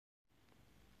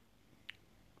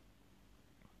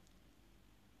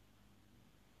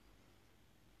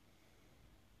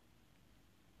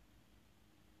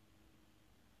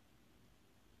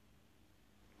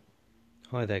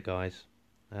Hi there guys,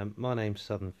 my name's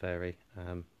Southern Fairy.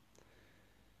 I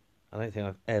don't think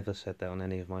I've ever said that on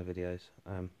any of my videos,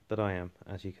 but I am,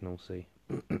 as you can all see.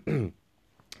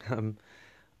 um,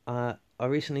 I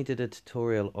recently did a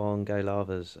tutorial on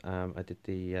Golavas. I did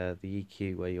the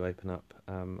EQ where you open up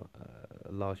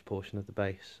a large portion of the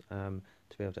base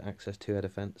to be able to access 2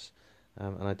 defense,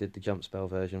 and I did the jump spell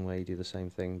version where you do the same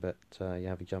thing, but you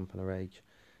have a jump and a rage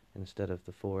instead of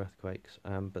the 4 earthquakes.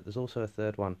 But there's also a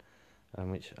third one,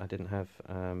 which I didn't have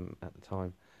at the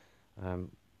time,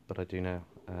 but I do now,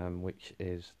 which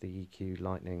is the EQ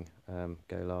lightning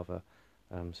Golava.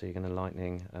 So you're going to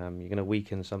lightning, you're going to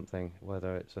weaken something,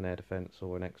 whether it's an air defense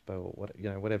or an expo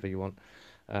or whatever you want,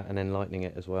 and then lightning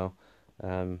it as well.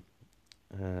 And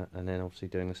then obviously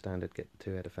doing the standard, get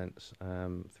 2 air defense,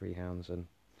 3 hounds, and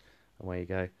away you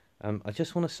go. I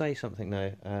just want to say something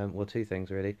though, well, 2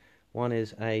 things really. One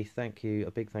is a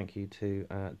big thank you to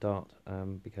Dart,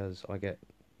 because I get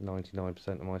 99%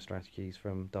 of my strategies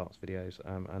from Dart's videos,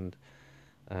 and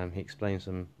he explains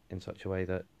them in such a way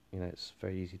that it's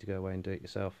very easy to go away and do it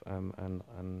yourself. And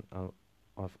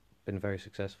I've been very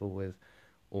successful with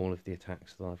all of the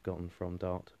attacks that I've gotten from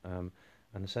Dart. And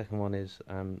the second one is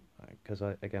because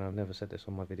I've never said this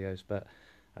on my videos, but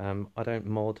I don't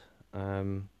mod.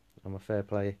 I'm a fair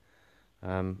play.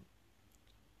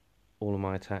 All of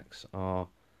my attacks are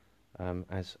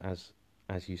as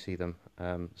you see them.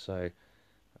 So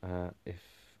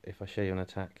if I show you an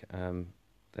attack,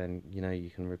 then you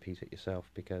can repeat it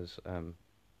yourself, because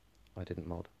I didn't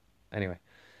mod. Anyway,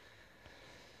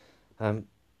 the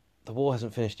war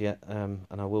hasn't finished yet, and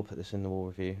I will put this in the war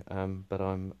review. But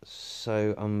I'm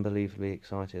so unbelievably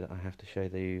excited. I have to show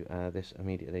you this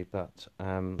immediately. But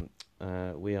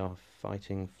we are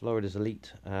fighting Florida's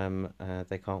elite.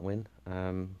 They can't win.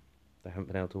 They haven't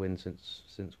been able to win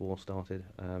since war started.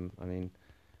 I mean,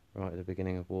 right at the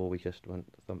beginning of war, we just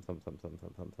went thump, thump, thump, thump,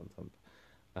 thump, thump, thump,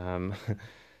 thump.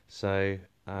 So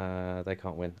they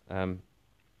can't win.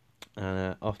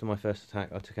 After my first attack,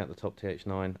 I took out the top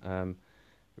TH9.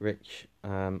 Rich,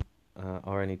 our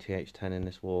only TH10 in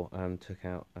this war, took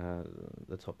out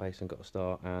the top base and got a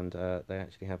star, and they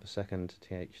actually have a second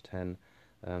TH10.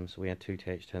 So we had 2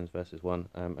 TH10s versus 1,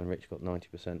 and Rich got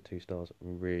 90%, 2 stars.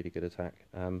 Really good attack.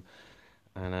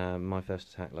 And my first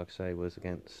attack, like I say, was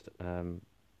against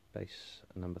base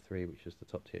number 3, which was the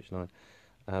top TH9.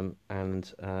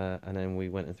 And then we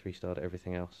went and 3-starred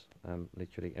everything else,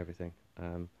 literally everything.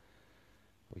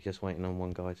 We're just waiting on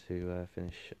one guy to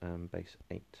finish base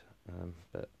 8,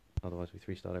 but otherwise we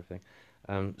 3-starred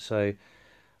everything. So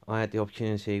I had the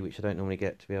opportunity, which I don't normally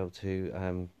get, to be able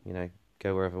to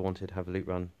go wherever I wanted, have a loot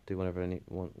run, do whatever I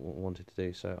wanted to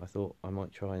do. So I thought I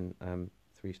might try and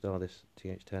 3-star this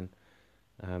TH10,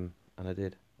 and I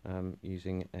did,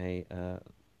 using a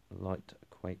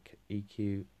Lightquake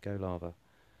EQ Golava.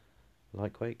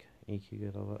 Lightquake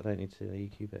EQ Golava. I don't need to do the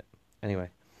EQ bit. Anyway,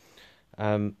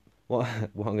 what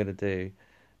I'm going to do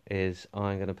is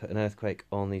I'm going to put an earthquake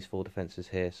on these 4 defences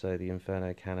here, so the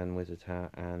Inferno, Cannon, Wizard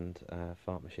Tower, and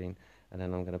Fart Machine. And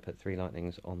then I'm going to put 3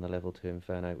 lightnings on the level 2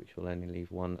 Inferno, which will only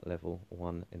leave 1 level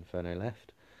 1 Inferno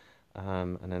left.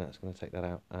 And then that's going to take that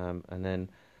out. And then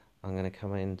I'm going to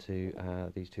come into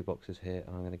these 2 boxes here,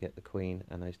 and I'm going to get the Queen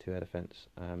and those 2 air defense.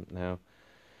 Now,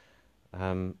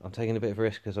 I'm taking a bit of a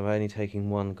risk because I'm only taking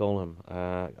 1 golem.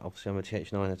 Obviously I'm a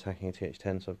TH9 attacking a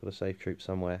TH10, so I've got a safe troop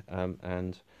somewhere.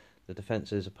 And the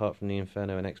defences, apart from the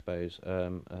Inferno and Expos,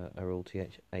 are all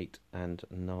TH8 and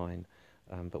 9.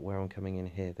 But where I'm coming in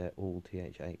here, they're all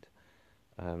TH8.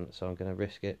 So I'm going to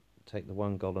risk it, take the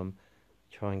 1 golem,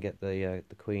 try and get the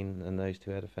Queen and those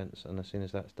 2 air defense, and as soon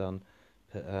as that's done,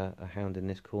 put a hound in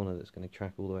this corner that's going to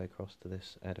track all the way across to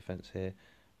this air defense here,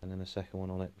 and then a second one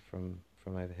on it from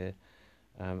over here,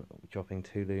 dropping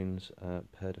 2 loons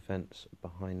per defense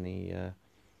behind the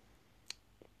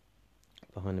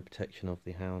protection of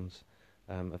the hounds.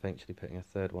 Eventually putting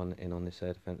a 3rd one in on this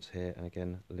air defense here, and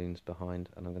again loons behind,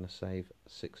 and I'm going to save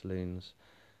 6 loons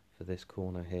for this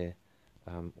corner here,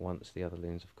 once the other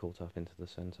loons have caught up into the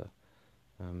centre.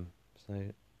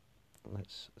 So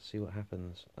let's see what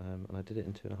happens. And I did it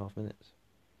in 2.5 minutes.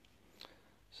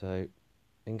 So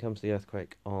in comes the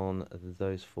earthquake on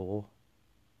those 4.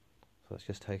 So that's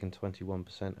just taken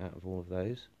 21% out of all of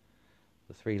those.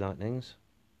 The 3 lightnings.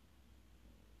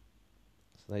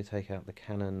 So they take out the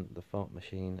cannon, the fart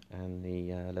machine, and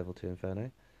the level 2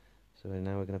 Inferno. So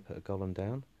now we're going to put a golem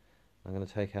down. I'm going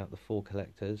to take out the 4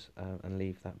 collectors and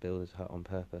leave that builder's hut on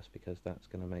purpose, because that's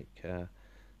going to make,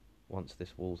 once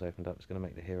this wall's opened up, it's going to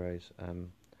make the heroes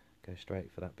go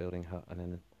straight for that building hut, and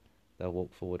then they'll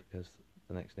walk forward, because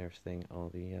the next nearest thing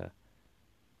are the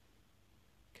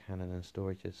cannon and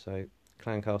storages. So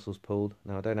clan castle's pulled.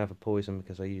 Now I don't have a poison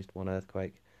because I used one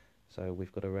earthquake, so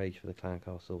we've got a rage for the clan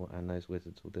castle, and those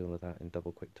wizards will do all of that in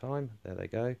double quick time. There they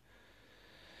go.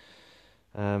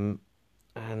 And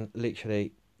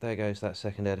literally, there goes that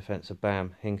second air defence. So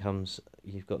bam, in comes.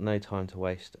 You've got no time to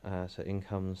waste. So in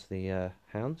comes the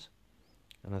hounds.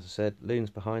 And as I said, loons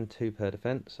behind, 2 per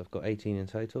defence. I've got 18 in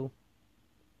total.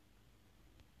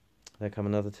 There come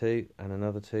another 2 and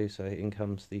another 2. So in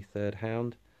comes the third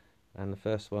hound, and the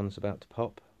first one's about to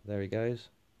pop. There he goes.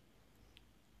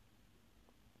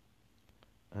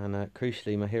 And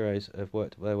crucially, my heroes have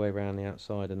worked their way around the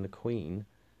outside, and the queen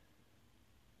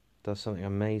does something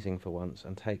amazing for once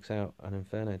and takes out an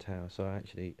Inferno Tower. So I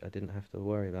didn't have to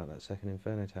worry about that second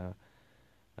Inferno Tower.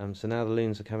 So now the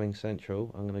loons are coming central.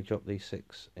 I'm going to drop these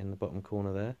 6 in the bottom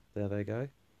corner there. There they go.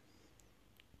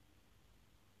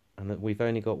 And we've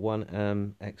only got one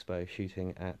expo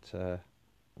shooting at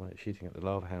well, it's shooting at the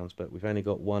lava hounds, but we've only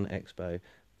got one expo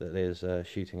that is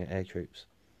shooting at air troops.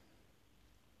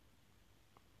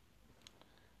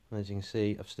 And as you can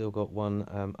see, I've still got one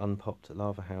unpopped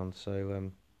lava hound,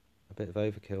 so a bit of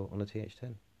overkill on a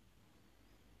TH10.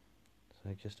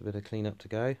 So just a bit of cleanup to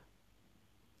go.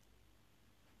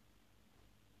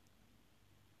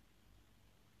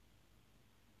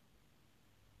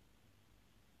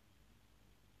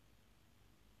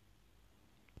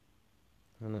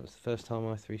 And that was the first time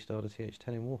I 3-starred a TH10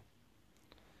 in war.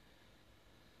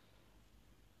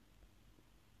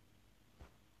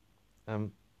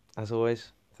 As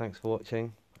always, thanks for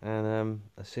watching, and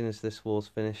as soon as this war's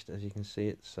finished, as you can see,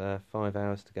 it's 5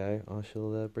 hours to go, I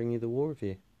shall bring you the war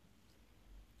review.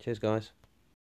 Cheers guys.